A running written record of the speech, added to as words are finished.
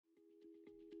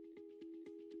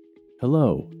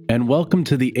Hello, and welcome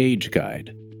to the Age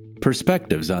Guide,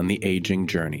 Perspectives on the Aging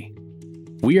Journey.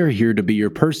 We are here to be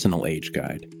your personal age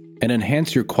guide and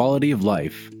enhance your quality of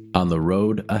life on the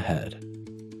road ahead.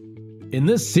 In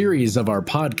this series of our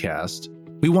podcast,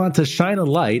 we want to shine a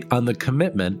light on the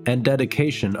commitment and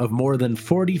dedication of more than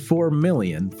 44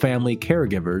 million family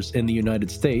caregivers in the United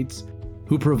States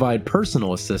who provide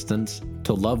personal assistance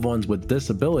to loved ones with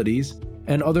disabilities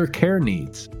and other care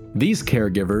needs. These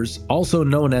caregivers, also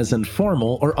known as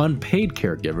informal or unpaid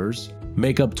caregivers,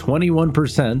 make up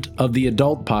 21% of the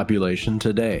adult population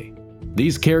today.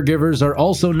 These caregivers are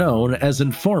also known as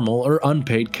informal or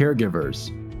unpaid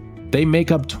caregivers. They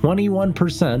make up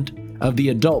 21% of the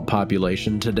adult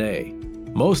population today.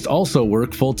 Most also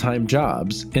work full-time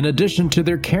jobs in addition to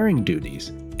their caring duties,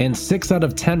 and 6 out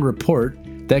of 10 report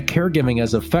that caregiving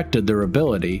has affected their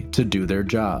ability to do their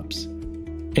jobs.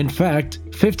 In fact,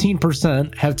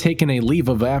 15% have taken a leave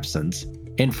of absence,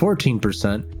 and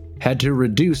 14% had to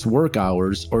reduce work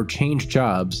hours or change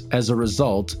jobs as a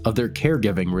result of their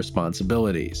caregiving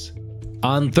responsibilities.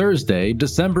 On Thursday,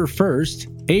 December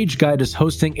 1st, Age Guide is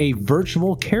hosting a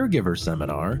virtual caregiver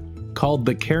seminar called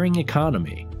The Caring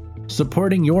Economy,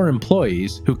 supporting your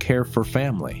employees who care for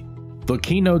family. The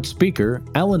keynote speaker,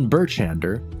 Ellen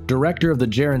Burchander, director of the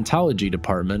Gerontology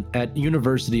Department at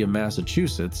University of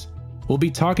Massachusetts, will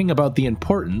be talking about the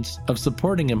importance of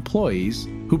supporting employees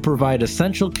who provide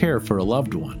essential care for a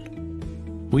loved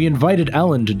one. We invited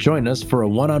Ellen to join us for a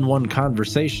one-on-one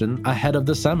conversation ahead of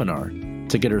the seminar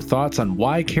to get her thoughts on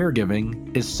why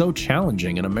caregiving is so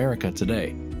challenging in America today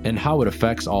and how it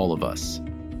affects all of us.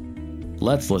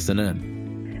 Let's listen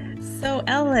in. So,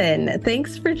 Ellen,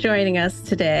 thanks for joining us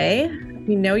today.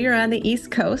 We know you're on the East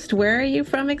Coast. Where are you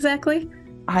from exactly?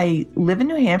 I live in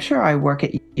New Hampshire. I work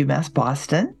at UMass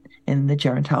Boston in the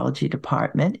Gerontology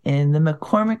Department in the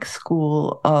McCormick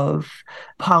School of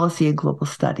Policy and Global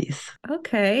Studies.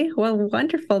 Okay. Well,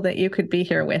 wonderful that you could be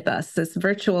here with us. This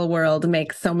virtual world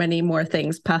makes so many more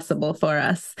things possible for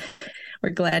us.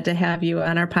 We're glad to have you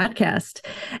on our podcast.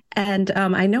 And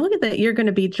I know that you're going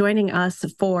to be joining us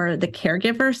for the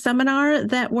caregiver seminar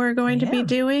that we're going to be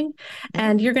doing.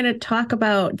 And you're going to talk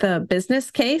about the business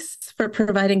case for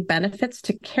providing benefits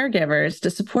to caregivers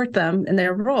to support them in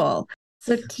their role.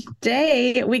 So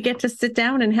today we get to sit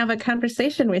down and have a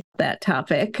conversation with that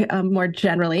topic more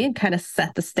generally and kind of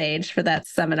set the stage for that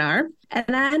seminar.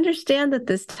 And I understand that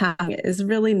this topic is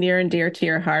really near and dear to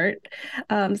your heart.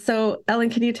 So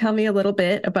Ellen, can you tell me a little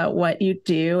bit about what you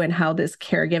do and how this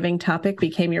caregiving topic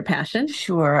became your passion?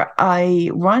 Sure.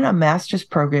 I run a master's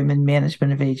program in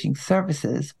management of aging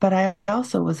services, but I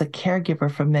also was a caregiver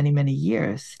for many, many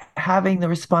years, having the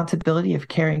responsibility of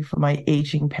caring for my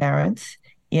aging parents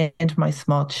and my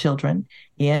small children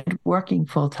and working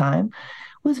full time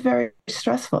was very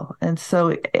stressful. And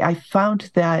so I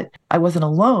found that I wasn't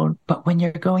alone, but when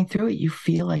you're going through it, you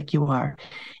feel like you are.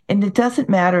 And it doesn't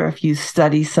matter if you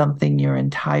study something your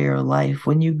entire life.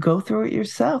 When you go through it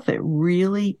yourself, it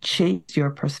really changes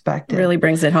your perspective. Really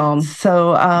brings it home.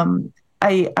 So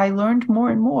I learned more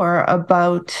and more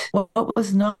about what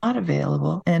was not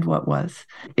available and what was.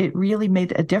 It really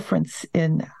made a difference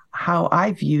in how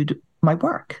I viewed my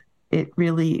work. It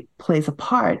really plays a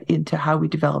part into how we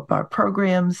develop our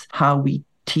programs, how we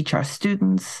teach our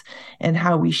students, and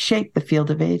how we shape the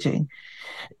field of aging.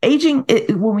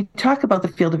 When we talk about the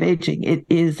field of aging, it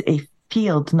is a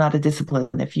field, not a discipline.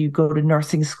 If you go to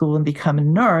nursing school and become a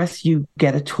nurse, you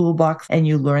get a toolbox and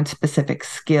you learn specific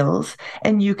skills,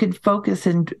 and you can focus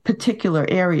in particular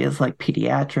areas like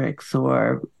pediatrics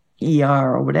or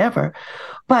ER or whatever.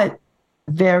 But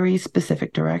very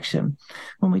specific direction.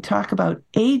 When we talk about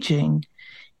aging,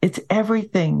 it's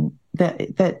everything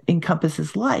that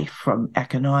encompasses life, from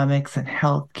economics and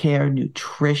healthcare,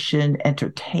 nutrition,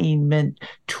 entertainment,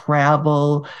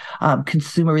 travel,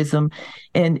 consumerism,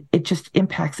 and it just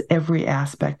impacts every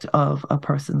aspect of a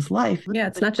person's life. Yeah,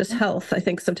 it's not just health. I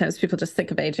think sometimes people just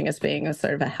think of aging as being a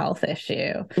sort of a health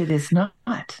issue. It is not.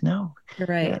 No, you're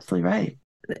right. You're absolutely right.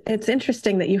 It's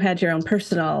interesting that you had your own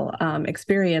personal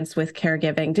experience with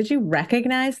caregiving. Did you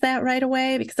recognize that right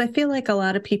away? Because I feel like a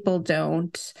lot of people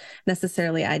don't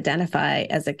necessarily identify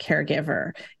as a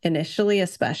caregiver initially,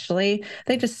 especially.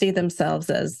 They just see themselves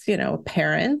as, a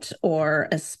parent or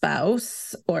a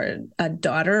spouse or a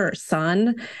daughter or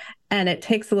son. And it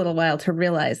takes a little while to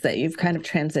realize that you've kind of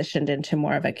transitioned into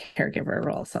more of a caregiver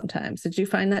role sometimes. Did you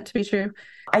find that to be true?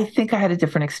 I think I had a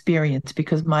different experience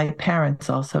because my parents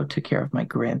also took care of my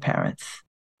grandparents.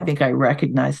 I think I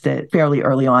recognized it fairly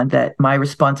early on that my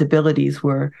responsibilities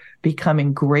were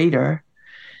becoming greater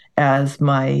as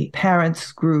my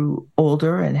parents grew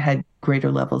older and had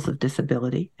greater levels of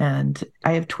disability. And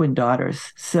I have twin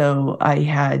daughters. So I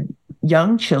had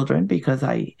young children because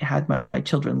I had my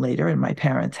children later and my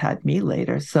parents had me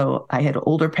later. So I had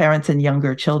older parents and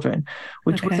younger children,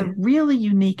 which was a really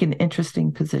unique and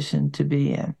interesting position to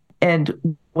be in.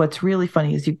 And what's really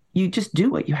funny is you just do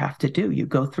what you have to do. You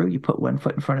go through, you put one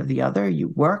foot in front of the other, you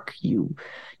work, you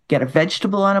get a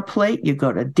vegetable on a plate, you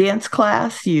go to dance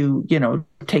class, you go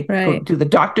do the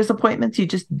doctor's appointments, you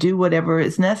just do whatever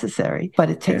is necessary, but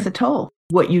it takes a toll.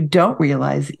 What you don't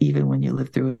realize, even when you live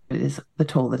through it, is the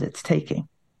toll that it's taking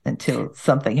until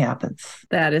something happens.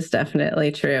 That is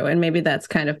definitely true. And maybe that's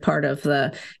kind of part of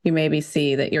you maybe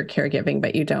see that you're caregiving,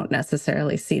 but you don't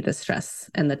necessarily see the stress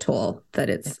and the toll that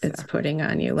it's putting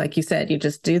on you. Like you said, you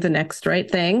just do the next right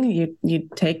thing. You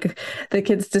take the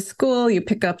kids to school, you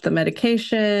pick up the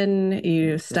medication,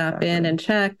 you stop in and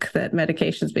check that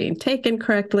medication's being taken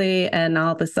correctly. And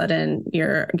all of a sudden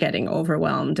you're getting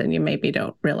overwhelmed and you maybe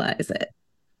don't realize it.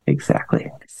 Exactly.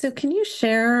 So can you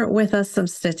share with us some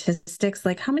statistics?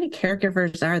 Like how many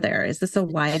caregivers are there? Is this a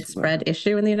widespread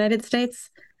issue in the United States?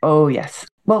 Oh, yes.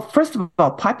 Well, first of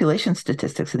all, population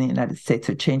statistics in the United States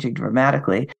are changing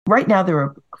dramatically. Right now, there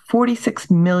are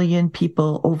 46 million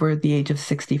people over the age of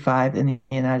 65 in the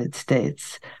United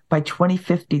States. By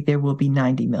 2050, there will be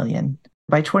 90 million.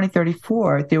 By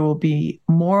 2034, there will be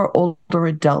more older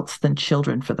adults than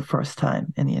children for the first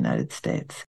time in the United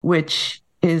States, which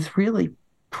is really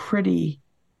pretty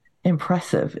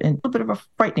impressive in a little bit of a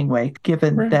frightening way,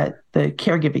 given that the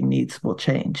caregiving needs will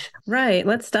change. Right.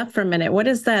 Let's stop for a minute. What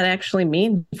does that actually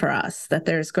mean for us, that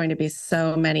there's going to be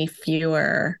so many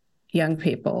fewer young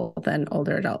people than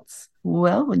older adults?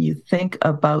 Well, when you think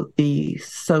about the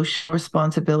social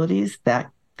responsibilities,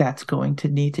 that's going to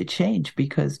need to change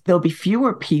because there'll be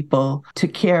fewer people to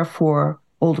care for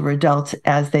older adults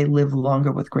as they live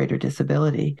longer with greater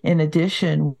disability. In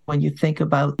addition, when you think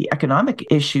about the economic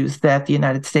issues that the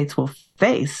United States will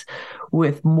face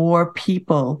with more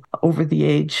people over the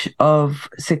age of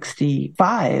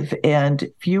 65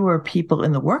 and fewer people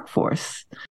in the workforce,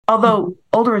 although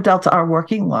older adults are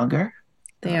working longer.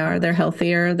 They're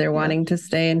healthier, they're wanting to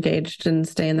stay engaged and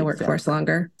stay in the workforce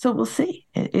longer. So we'll see.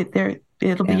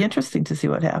 It'll be interesting to see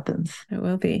what happens. It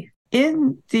will be.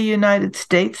 In the United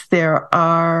States, there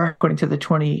are, according to the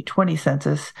 2020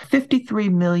 census, 53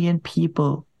 million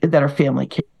people that are family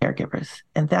caregivers.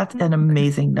 And that's an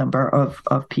amazing number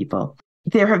of people.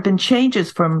 There have been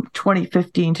changes from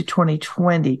 2015 to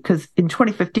 2020, because in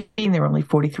 2015, there were only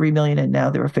 43 million, and now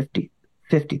there are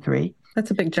 53.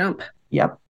 That's a big jump.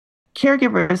 Yep.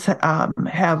 Caregivers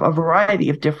have a variety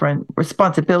of different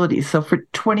responsibilities. So for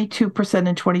 22%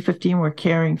 in 2015, we're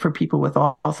caring for people with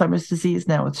Alzheimer's disease.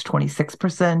 Now it's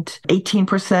 26%.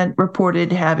 18%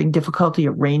 reported having difficulty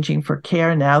arranging for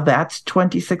care. Now that's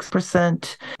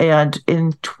 26%. And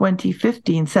in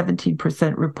 2015,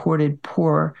 17% reported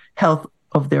poor health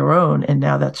of their own. And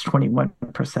now that's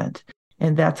 21%.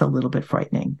 And that's a little bit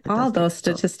frightening. All those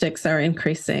statistics are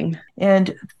increasing.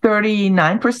 And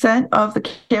 39% of the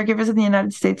caregivers in the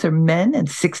United States are men and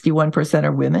 61%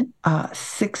 are women.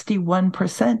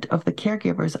 61% of the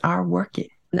caregivers are working.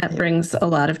 And that brings a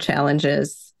lot of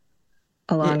challenges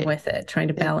along with it, trying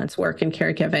to balance work and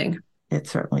caregiving. It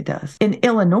certainly does. In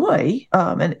Illinois,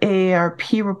 an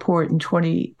AARP report in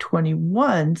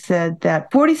 2021 said that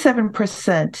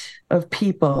 47% of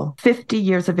people 50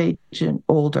 years of age and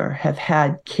older have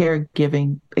had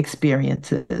caregiving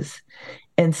experiences,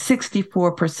 and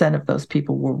 64% of those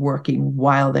people were working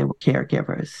while they were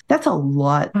caregivers. That's a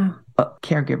lot of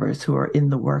caregivers who are in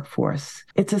the workforce.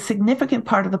 It's a significant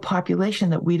part of the population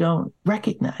that we don't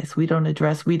recognize, we don't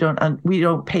address, we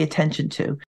don't pay attention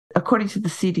to. According to the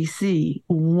CDC,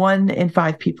 1 in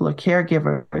 5 people are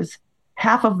caregivers.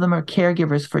 Half of them are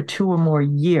caregivers for 2 or more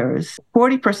years.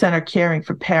 40% are caring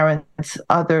for parents.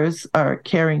 Others are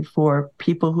caring for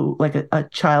people who, like a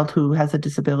child who has a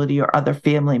disability or other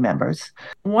family members.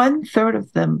 1/3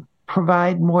 of them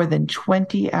provide more than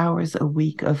 20 hours a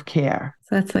week of care.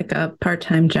 So that's like a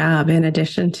part-time job, in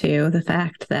addition to the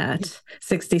fact that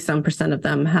 60-some% of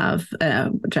them have a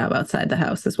job outside the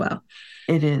house as well.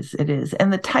 It is.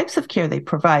 And the types of care they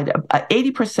provide,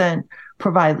 80%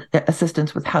 provide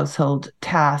assistance with household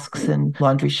tasks and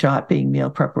laundry shopping, meal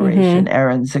preparation,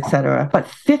 errands, etc. But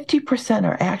 50%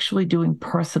 are actually doing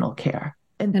personal care.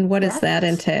 And what does that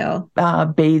entail?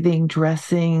 Bathing,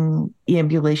 dressing,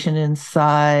 ambulation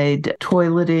inside,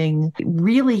 toileting,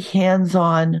 really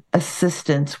hands-on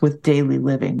assistance with daily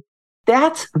living.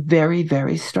 That's very,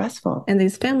 very stressful. And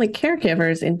these family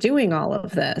caregivers, in doing all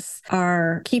of this,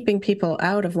 are keeping people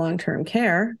out of long-term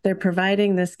care. They're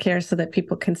providing this care so that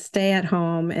people can stay at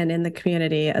home and in the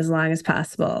community as long as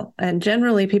possible. And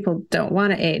generally, people don't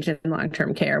want to age in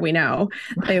long-term care. We know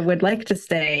they would like to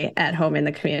stay at home in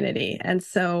the community. And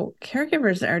so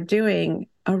caregivers are doing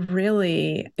a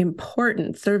really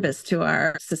important service to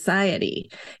our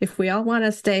society. If we all want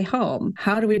to stay home,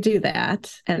 how do we do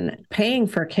that? And paying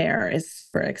for care is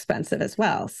very expensive as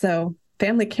well. So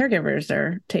family caregivers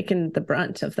are taking the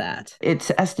brunt of that.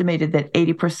 It's estimated that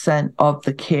 80% of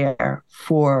the care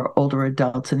for older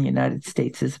adults in the United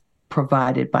States is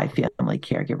provided by family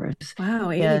caregivers. Wow,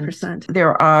 80%. And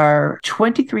there are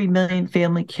 23 million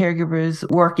family caregivers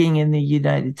working in the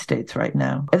United States right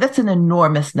now. That's an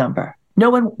enormous number. No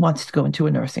one wants to go into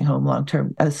a nursing home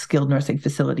long-term. A skilled nursing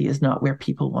facility is not where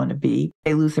people want to be.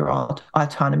 They lose their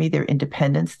autonomy, their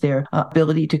independence, their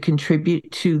ability to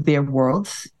contribute to their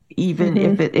worlds, even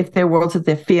if their worlds of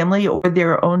their family or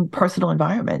their own personal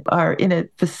environment are in a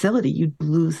facility. You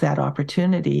lose that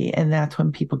opportunity. And that's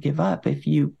when people give up. If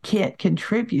you can't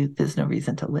contribute, there's no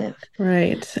reason to live.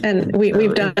 Right. And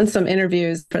we've done some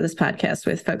interviews for this podcast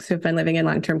with folks who've been living in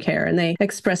long-term care, and they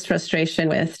express frustration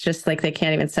with just like they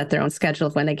can't even set their own schedule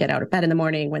of when they get out of bed in the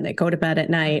morning, when they go to bed at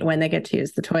night, when they get to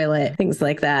use the toilet, things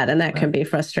like that. And that can be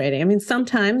frustrating. I mean,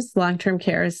 sometimes long-term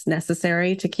care is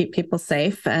necessary to keep people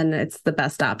safe, and it's the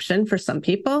best option for some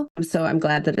people. So I'm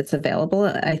glad that it's available.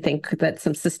 I think that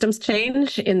some systems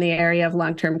change in the area of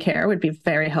long-term care would be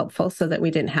very helpful so that we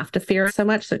didn't have to fear so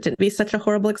much, so it didn't be such a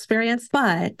horrible experience.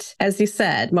 But as you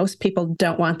said, most people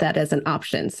don't want that as an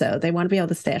option. So they want to be able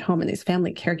to stay at home, and these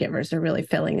family caregivers are really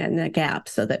filling in the gap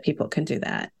so that people can do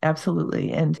that.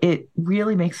 Absolutely. And it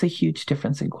really makes a huge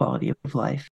difference in quality of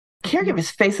life. Caregivers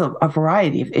face a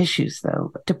variety of issues,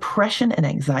 though. Depression and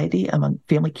anxiety among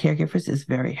family caregivers is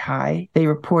very high. They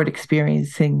report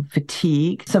experiencing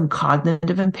fatigue, some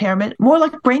cognitive impairment, more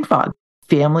like brain fog.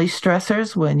 Family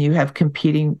stressors when you have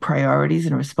competing priorities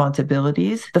and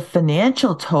responsibilities. The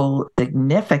financial toll is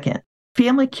significant.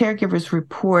 Family caregivers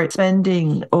report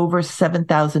spending over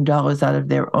 $7,000 out of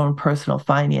their own personal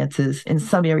finances. In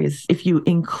some areas, if you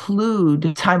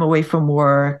include time away from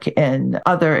work and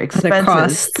other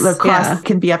expenses, the cost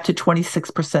can be up to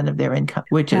 26% of their income,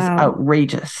 which is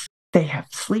outrageous. They have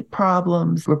sleep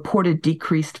problems, reported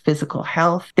decreased physical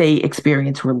health. They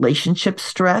experience relationship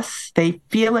stress. They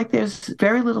feel like there's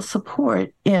very little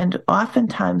support, and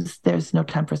oftentimes there's no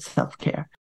time for self-care.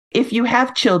 If you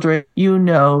have children, you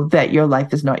know that your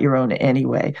life is not your own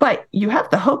anyway, but you have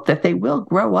the hope that they will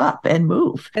grow up and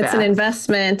move. It's an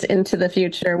investment into the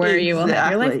future where you will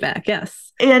have your life back.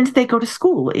 Yes. And they go to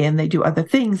school and they do other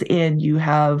things. And you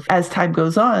have, as time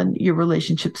goes on, your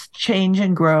relationships change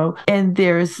and grow. And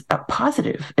it's a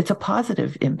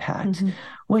positive impact. Mm-hmm.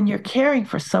 When you're caring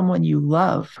for someone you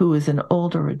love who is an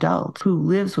older adult, who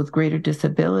lives with greater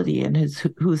disability and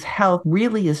whose health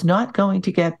really is not going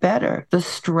to get better, the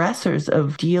stressors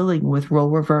of dealing with role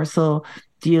reversal,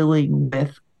 dealing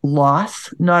with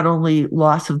loss, not only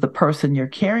loss of the person you're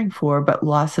caring for, but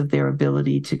loss of their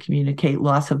ability to communicate,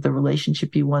 loss of the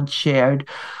relationship you once shared,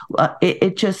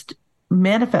 it just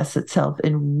manifests itself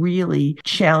in really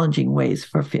challenging ways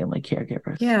for family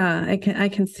caregivers. Yeah, I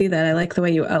can see that. I like the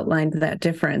way you outlined that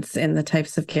difference in the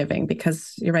types of giving,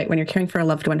 because you're right. When you're caring for a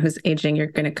loved one who's aging, you're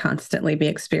going to constantly be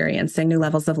experiencing new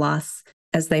levels of loss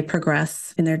as they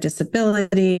progress in their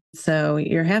disability. So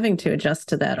you're having to adjust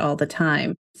to that all the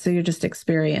time. So you're just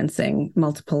experiencing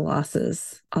multiple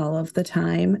losses all of the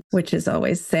time, which is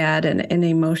always sad and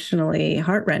emotionally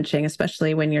heart-wrenching,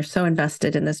 especially when you're so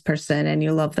invested in this person and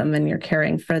you love them and you're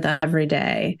caring for them every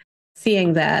day.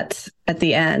 Seeing that at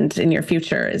the end in your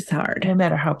future is hard. No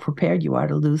matter how prepared you are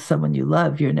to lose someone you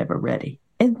love, you're never ready.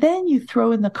 And then you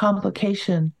throw in the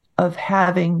complication of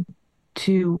having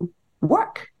to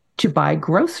work, to buy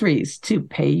groceries, to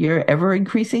pay your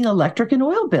ever-increasing electric and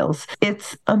oil bills.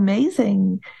 It's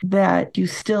amazing that you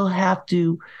still have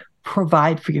to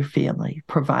provide for your family,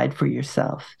 provide for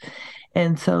yourself.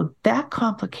 And so that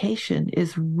complication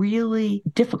is really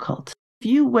difficult. If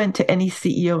you went to any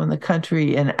CEO in the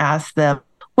country and asked them,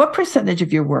 what percentage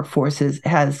of your workforce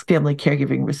has family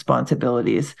caregiving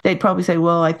responsibilities? They'd probably say,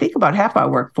 well, I think about half our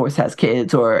workforce has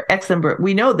kids, or X number.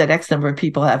 We know that X number of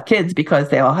people have kids because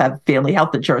they all have family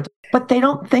health insurance, but they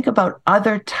don't think about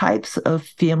other types of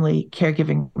family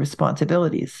caregiving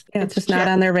responsibilities. Yeah, it's just not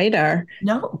on their radar.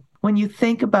 No. When you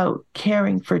think about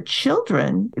caring for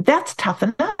children, that's tough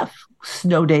enough.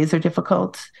 Snow days are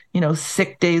difficult.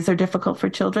 Sick days are difficult for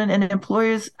children, and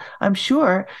employers, I'm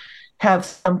sure, have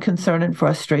some concern and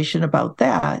frustration about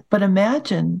that. But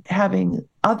imagine having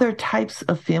other types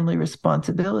of family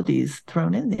responsibilities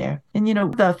thrown in there. And,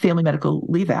 the Family Medical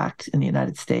Leave Act in the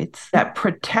United States that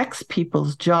protects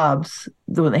people's jobs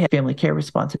when they have family care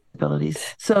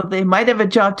responsibilities. So they might have a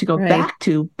job to go back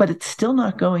to, but it's still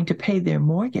not going to pay their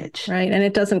mortgage. Right. And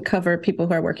it doesn't cover people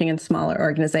who are working in smaller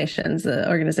organizations. The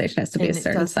organization has to be a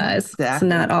certain size. Exactly.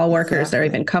 So not all workers are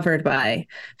even covered by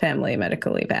Family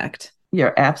Medical Leave Act.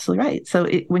 You're absolutely right. So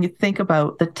when you think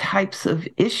about the types of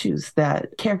issues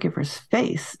that caregivers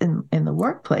face in the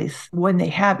workplace, when they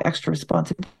have extra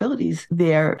responsibilities,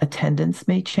 their attendance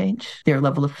may change, their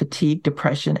level of fatigue,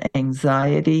 depression,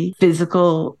 anxiety,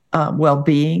 physical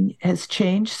well-being has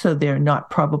changed, so they're not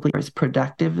probably as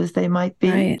productive as they might be.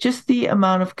 Right. Just the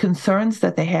amount of concerns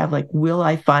that they have, like, will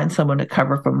I find someone to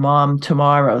cover for mom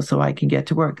tomorrow so I can get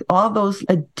to work? All those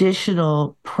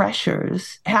additional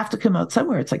pressures have to come out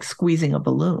somewhere. It's like squeezing a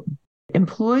balloon.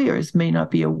 Employers may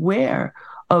not be aware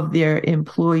of their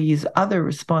employees' other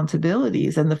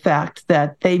responsibilities and the fact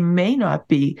that they may not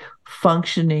be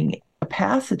functioning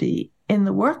capacity in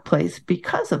the workplace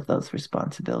because of those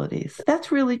responsibilities.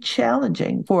 That's really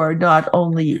challenging for not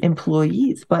only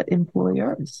employees, but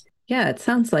employers. Yeah, it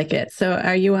sounds like it. So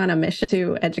are you on a mission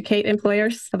to educate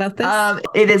employers about this?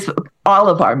 It is all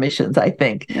of our missions, I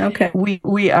think. Okay.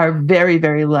 We are very,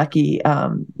 very lucky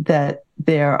that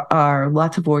there are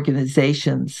lots of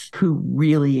organizations who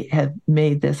really have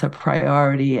made this a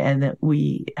priority, and that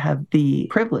we have the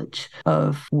privilege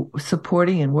of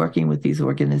supporting and working with these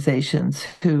organizations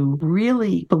who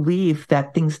really believe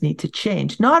that things need to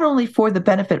change, not only for the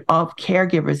benefit of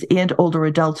caregivers and older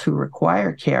adults who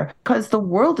require care, because the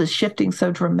world is shifting so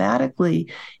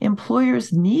dramatically.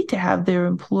 Employers need to have their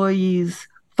employees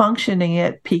functioning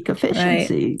at peak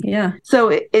efficiency. Right. Yeah. So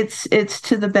it's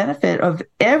to the benefit of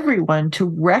everyone to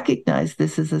recognize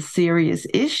this as a serious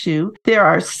issue. There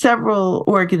are several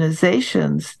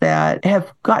organizations that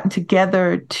have gotten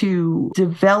together to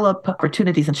develop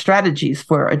opportunities and strategies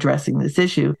for addressing this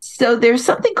issue. So there's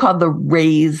something called the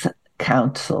RAISE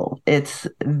Council. It's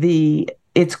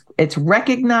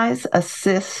recognize,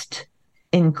 assist,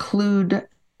 include,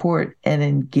 support, and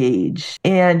engage.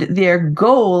 And their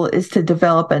goal is to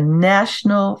develop a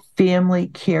national family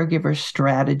caregiver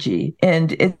strategy.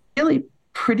 And it's really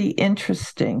pretty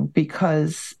interesting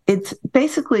because it's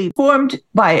basically formed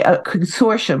by a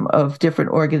consortium of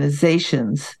different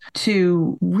organizations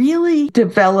to really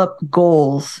develop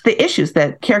goals, the issues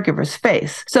that caregivers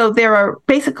face. So there are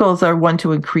basic goals are one,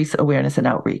 to increase awareness and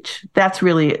outreach. That's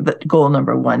really the goal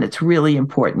number one. It's really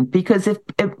important because if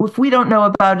we don't know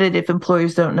about it, if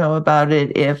employers don't know about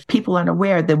it, if people aren't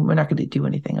aware, then we're not going to do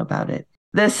anything about it.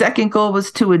 The second goal was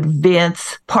to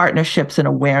advance partnerships and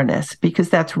awareness, because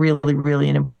that's really, really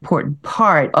an important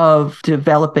part of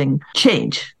developing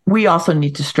change. We also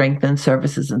need to strengthen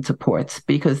services and supports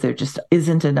because there just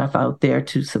isn't enough out there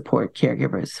to support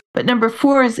caregivers. But number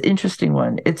 4 is an interesting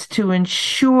one. It's to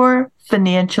ensure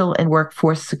financial and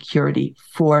workforce security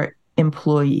for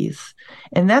employees.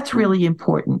 And that's really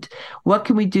important. What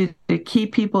can we do to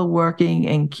keep people working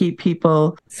and keep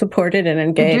people supported and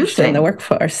engaged in the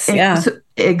workforce?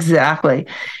 Exactly.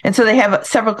 And so they have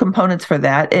several components for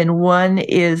that. And one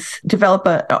is develop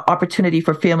an opportunity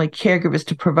for family caregivers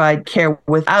to provide care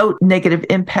without negative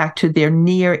impact to their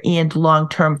near and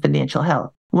long-term financial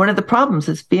health. One of the problems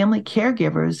is family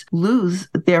caregivers lose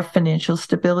their financial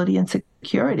stability and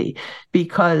security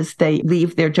because they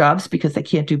leave their jobs because they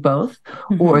can't do both,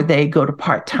 or they go to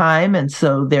part-time, and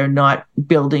so they're not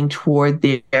building toward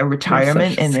their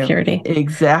retirement and their security.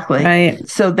 Exactly. Right.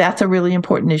 So that's a really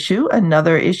important issue.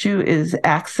 Another issue is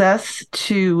access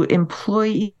to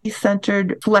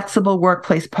employee-centered, flexible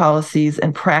workplace policies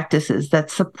and practices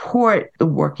that support the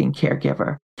working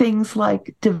caregiver. Things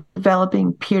like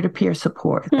developing peer-to-peer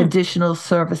support, additional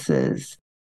services.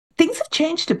 Things have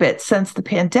changed a bit since the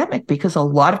pandemic because a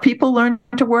lot of people learned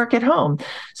to work at home.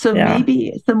 So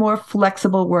maybe the more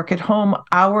flexible work at home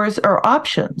hours or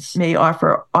options may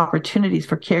offer opportunities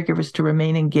for caregivers to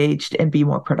remain engaged and be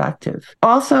more productive.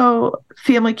 Also,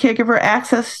 family caregiver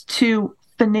access to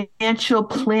financial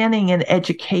planning and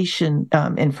education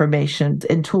information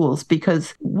and tools,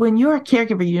 because when you're a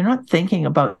caregiver, you're not thinking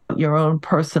about your own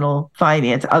personal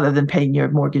finance other than paying your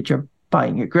mortgage or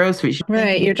buying your groceries.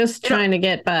 Right. You're just trying to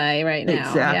get by right now.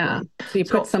 Exactly. Yeah. So you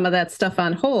put some of that stuff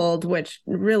on hold, which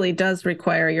really does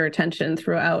require your attention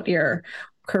throughout your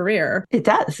career. It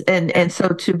does. And so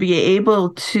to be able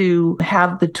to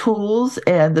have the tools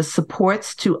and the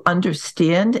supports to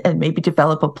understand and maybe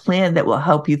develop a plan that will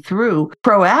help you through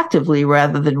proactively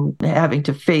rather than having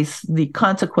to face the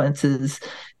consequences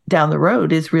down the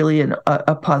road is really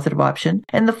a positive option.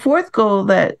 And the fourth goal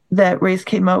that RACE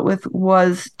came out with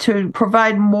was to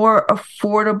provide more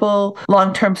affordable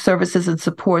long-term services and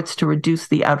supports to reduce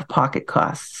the out-of-pocket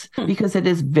costs, because it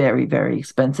is very, very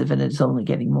expensive and it's only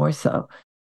getting more so.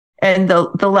 And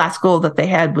the last goal that they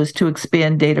had was to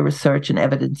expand data research and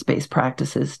evidence-based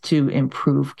practices to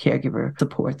improve caregiver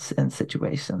supports and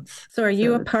situations. So are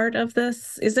you a part of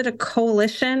this? Is it a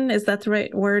coalition? Is that the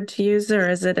right word to use, or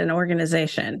is it an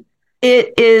organization?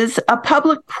 It is a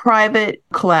public-private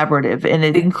collaborative, and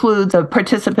it includes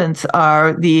participants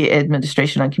are the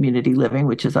Administration on Community Living,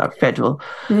 which is our federal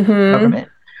government,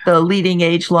 the Leading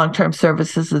Age Long-Term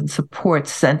Services and Support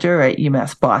Center at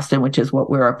UMass Boston, which is what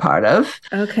we're a part of.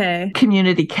 Okay.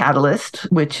 Community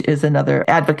Catalyst, which is another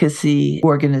advocacy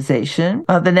organization.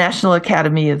 The National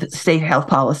Academy of State Health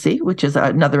Policy, which is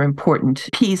another important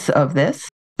piece of this.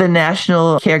 The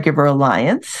National Caregiver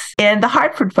Alliance, and the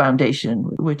Hartford Foundation,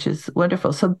 which is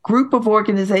wonderful. So a group of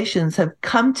organizations have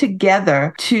come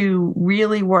together to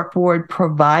really work toward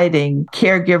providing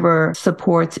caregiver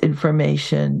supports,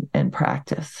 information, and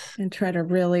practice. And try to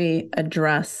really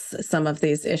address some of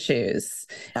these issues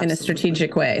in a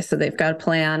strategic way. So they've got a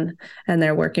plan and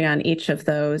they're working on each of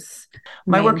those.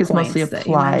 My work is mostly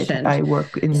applied. I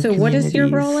work in So what is your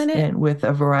role in it? And with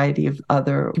a variety of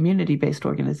other community-based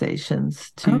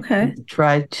organizations to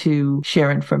try to share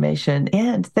information.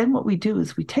 And then what we do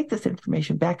is we take this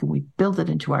information back and we build it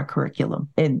into our curriculum.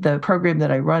 And the program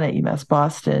that I run at UMass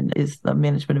Boston is the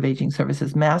Management of Aging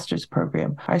Services Master's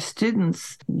Program. Our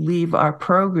students leave our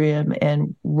program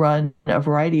and run a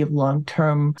variety of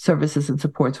long-term services and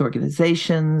supports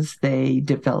organizations. They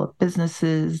develop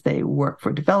businesses. They work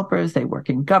for developers. They work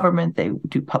in government. They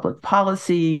do public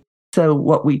policy. So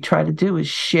what we try to do is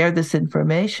share this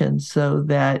information so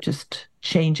that just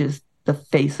changes the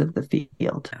face of the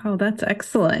field. Oh, that's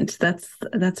excellent.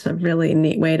 That's a really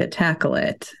neat way to tackle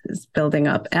it, is building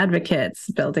up advocates,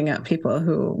 building up people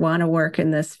who want to work in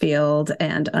this field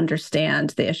and understand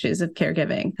the issues of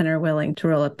caregiving and are willing to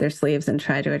roll up their sleeves and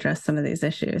try to address some of these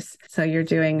issues. So you're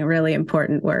doing really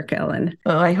important work, Ellen.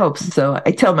 Oh, I hope so.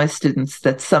 I tell my students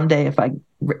that someday if I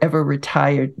ever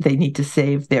retire, they need to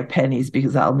save their pennies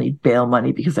because I'll need bail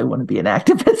money because I want to be an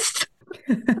activist.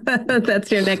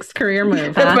 That's your next career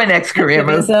move. That's my next career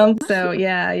move. So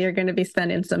yeah, you're going to be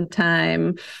spending some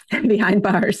time behind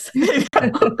bars.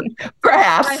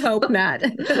 Perhaps. I hope not.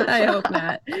 I hope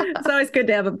not. It's always good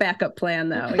to have a backup plan,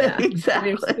 though. Yeah, exactly.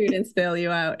 Your students bail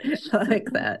you out. I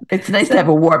like that. It's nice to have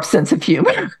a warped sense of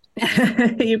humor.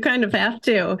 You kind of have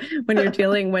to when you're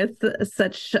dealing with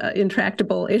such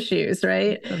intractable issues,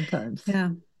 right? Sometimes. Yeah.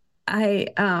 I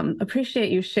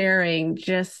appreciate you sharing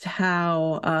just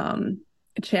how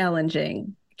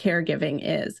challenging caregiving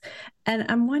is. And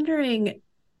I'm wondering,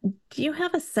 do you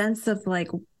have a sense of like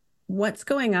what's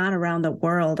going on around the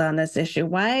world on this issue?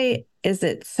 Why is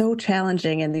it so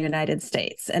challenging in the United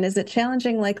States? And is it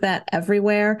challenging like that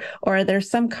everywhere? Or are there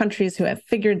some countries who have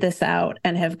figured this out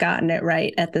and have gotten it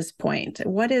right at this point?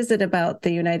 What is it about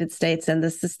the United States and the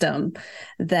system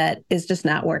that is just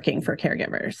not working for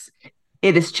caregivers?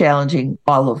 It is challenging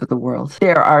all over the world.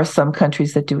 There are some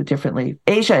countries that do it differently.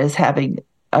 Asia is having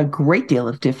a great deal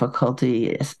of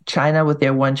difficulty. China, with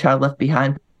their one child left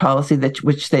behind policy,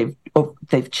 which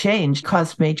they've changed,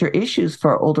 caused major issues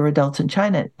for older adults in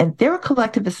China. And they're a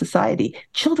collectivist society.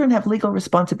 Children have legal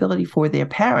responsibility for their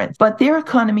parents, but their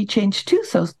economy changed too.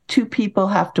 So two people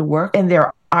have to work, and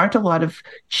there aren't a lot of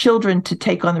children to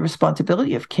take on the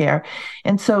responsibility of care.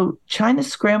 And so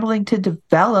China's scrambling to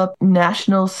develop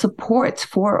national supports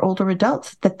for older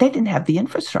adults that they didn't have the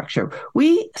infrastructure.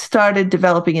 We started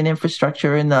developing an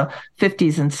infrastructure in the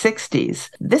 50s and 60s.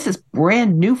 This is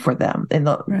brand new for them. In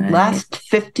the last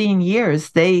 15 years,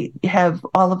 they have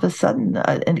all of a sudden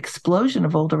an explosion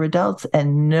of older adults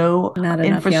and no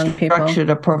infrastructure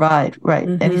to provide,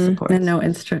 any support. And no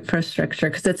infrastructure,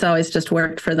 because it's always just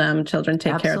worked for them. Children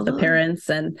take care of the parents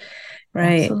and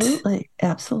Absolutely.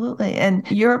 And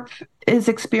Europe is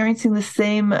experiencing the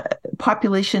same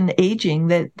population aging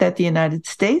that the United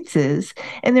States is.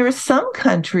 And there are some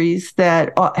countries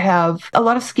that have, a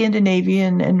lot of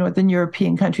Scandinavian and Northern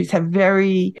European countries have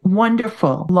very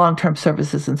wonderful long-term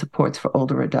services and supports for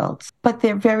older adults, but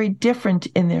they're very different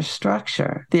in their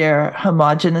structure. They're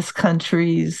homogenous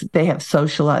countries. They have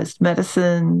socialized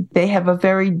medicine. They have a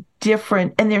very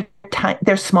different, and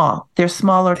they're small. They're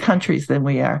smaller countries than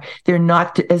we are. They're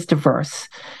not as diverse.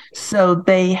 So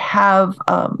they have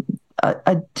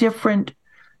a different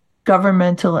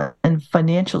governmental and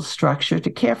financial structure to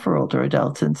care for older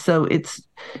adults. And so it's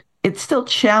still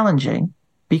challenging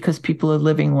because people are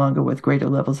living longer with greater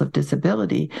levels of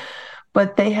disability.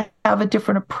 but they have a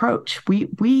different approach.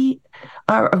 We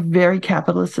are a very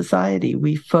capitalist society.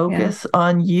 We focus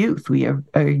on youth. We are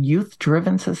a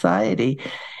youth-driven society.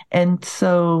 And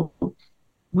so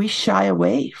we shy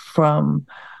away from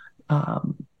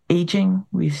aging.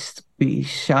 We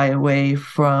shy away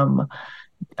from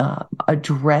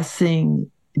addressing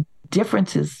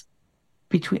differences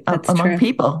among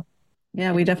people.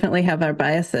 Yeah, we definitely have our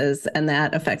biases, and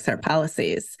that affects our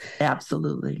policies.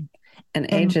 Absolutely. And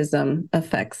ageism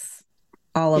affects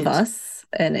all of us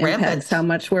and impacts how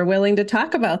much we're willing to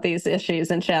talk about these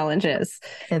issues and challenges.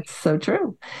 It's so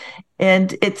true.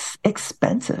 And it's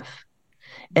expensive.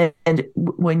 And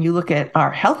when you look at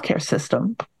our healthcare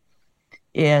system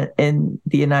in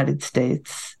the United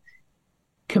States,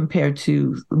 compared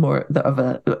to we're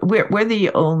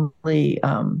the only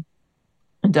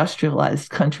industrialized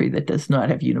country that does not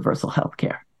have universal health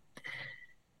care.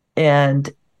 And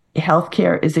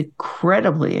healthcare is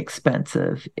incredibly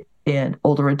expensive. And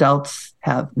older adults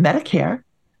have Medicare,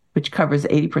 which covers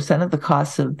 80% of the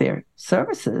costs of their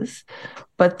services,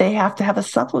 but they have to have a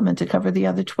supplement to cover the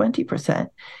other 20%.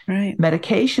 Right.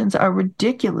 Medications are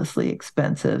ridiculously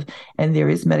expensive, and there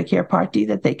is Medicare Part D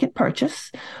that they can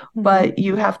purchase, but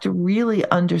you have to really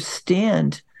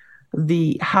understand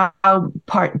how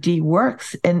Part D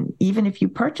works. And even if you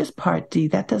purchase Part D,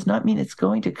 that does not mean it's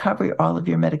going to cover all of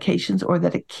your medications or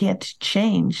that it can't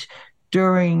change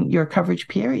during your coverage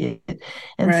period.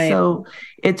 And so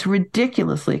it's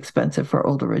ridiculously expensive for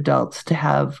older adults to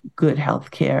have good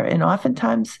health care. And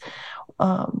oftentimes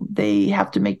they have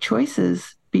to make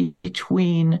choices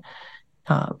between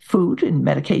food and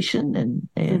medication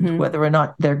and whether or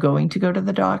not they're going to go to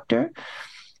the doctor.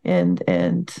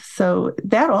 And so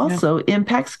that also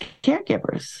impacts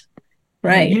caregivers.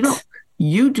 Right.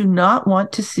 You do not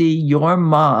want to see your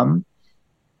mom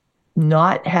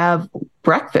not have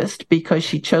breakfast because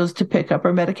she chose to pick up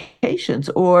her medications,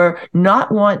 or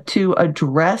not want to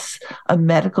address a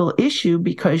medical issue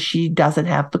because she doesn't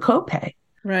have the copay.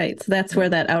 Right. So that's where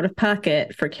that out of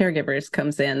pocket for caregivers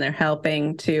comes in. They're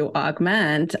helping to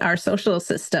augment our social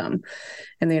system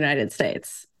in the United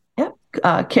States. Yep.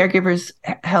 Caregivers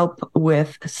help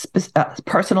with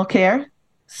personal care,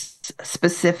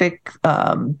 specific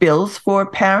bills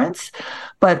for parents,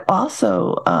 but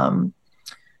also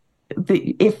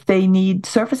if they need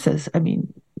services. I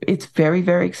mean, it's very,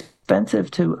 very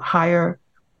expensive to hire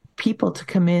people to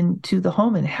come into the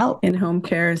home and help. In-home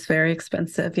care is very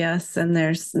expensive, yes. And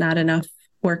there's not enough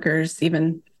workers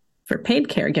even for paid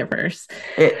caregivers.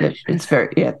 It's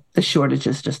the shortage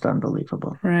is just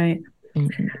unbelievable. Right.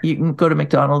 You can go to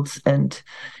McDonald's and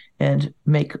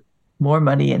make more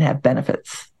money and have better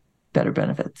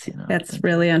benefits. That's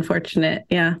really unfortunate.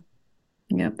 Yeah.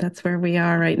 Yep. That's where we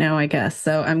are right now, I guess.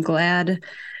 So I'm glad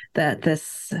that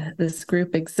this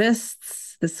group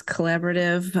exists, this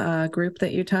collaborative group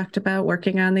that you talked about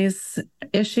working on these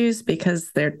issues,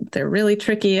 because they're really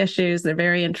tricky issues. They're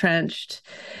very entrenched.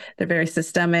 They're very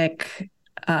systemic,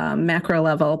 macro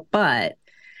level. But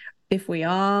if we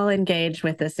all engage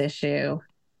with this issue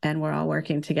and we're all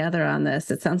working together on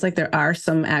this, it sounds like there are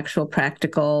some actual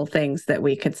practical things that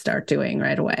we could start doing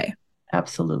right away.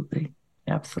 Absolutely.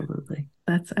 Absolutely.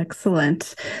 That's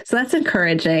excellent. So that's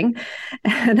encouraging.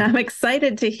 And I'm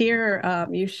excited to hear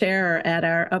you share at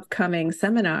our upcoming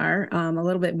seminar a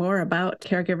little bit more about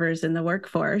caregivers in the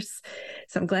workforce.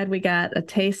 So I'm glad we got a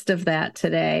taste of that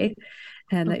today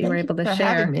and that you were able to share.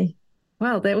 Having me.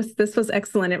 Well, this was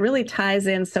excellent. It really ties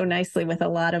in so nicely with a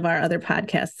lot of our other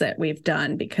podcasts that we've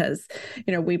done, because,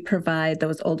 we provide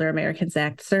those Older Americans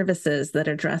Act services that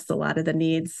address a lot of the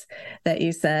needs that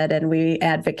you said, and we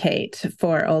advocate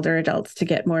for older adults to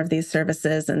get more of these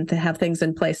services and to have things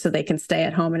in place so they can stay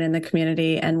at home and in the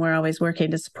community. And we're always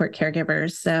working to support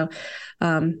caregivers. So,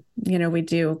 we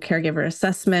do caregiver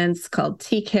assessments called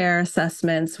T-Care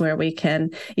assessments, where we can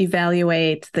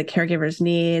evaluate the caregiver's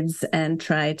needs and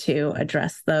try to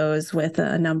address those with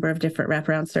a number of different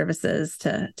wraparound services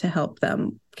to help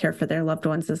them care for their loved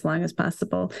ones as long as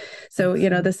possible. So,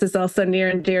 this is also near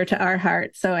and dear to our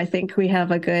heart. So I think we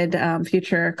have a good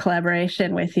future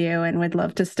collaboration with you, and would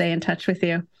love to stay in touch with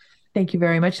you. Thank you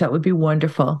very much. That would be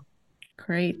wonderful.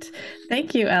 Great.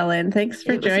 Thank you, Ellen. Thanks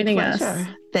for joining us.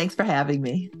 Thanks for having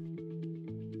me.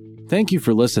 Thank you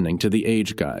for listening to The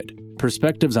Age Guide,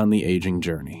 Perspectives on the Aging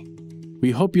Journey.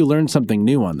 We hope you learned something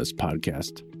new on this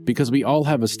podcast, because we all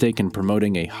have a stake in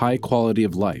promoting a high quality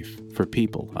of life for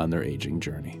people on their aging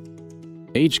journey.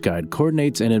 Age Guide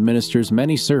coordinates and administers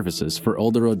many services for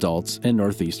older adults in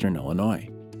northeastern Illinois.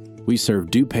 We serve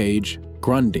DuPage,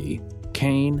 Grundy,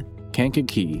 Kane,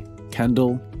 Kankakee,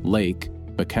 Kendall, Lake,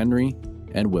 McHenry,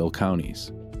 and Will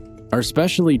counties. Our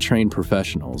specially trained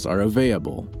professionals are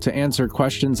available to answer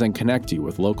questions and connect you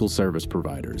with local service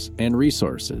providers and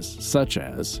resources such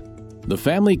as the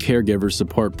Family Caregiver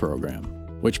Support Program,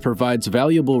 which provides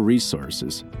valuable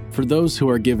resources for those who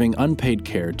are giving unpaid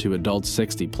care to adults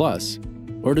 60 plus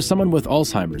or to someone with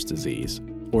Alzheimer's disease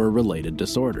or a related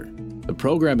disorder. The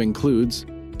program includes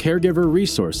caregiver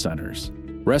resource centers,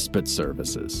 respite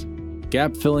services,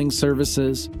 gap filling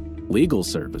services, legal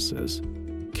services,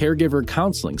 caregiver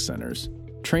counseling centers,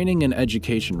 training and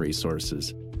education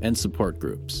resources, and support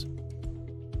groups.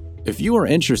 If you are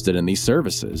interested in these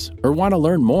services or want to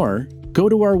learn more, go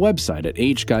to our website at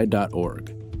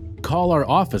ageguide.org. Call our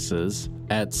offices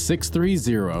at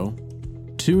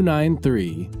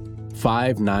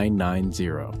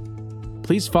 630-293-5990.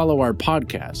 Please follow our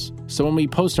podcast so when we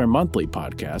post our monthly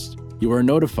podcast, you are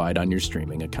notified on your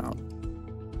streaming account.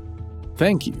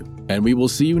 Thank you, and we will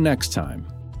see you next time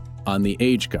on The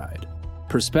Age Guide,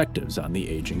 Perspectives on the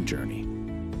Aging Journey.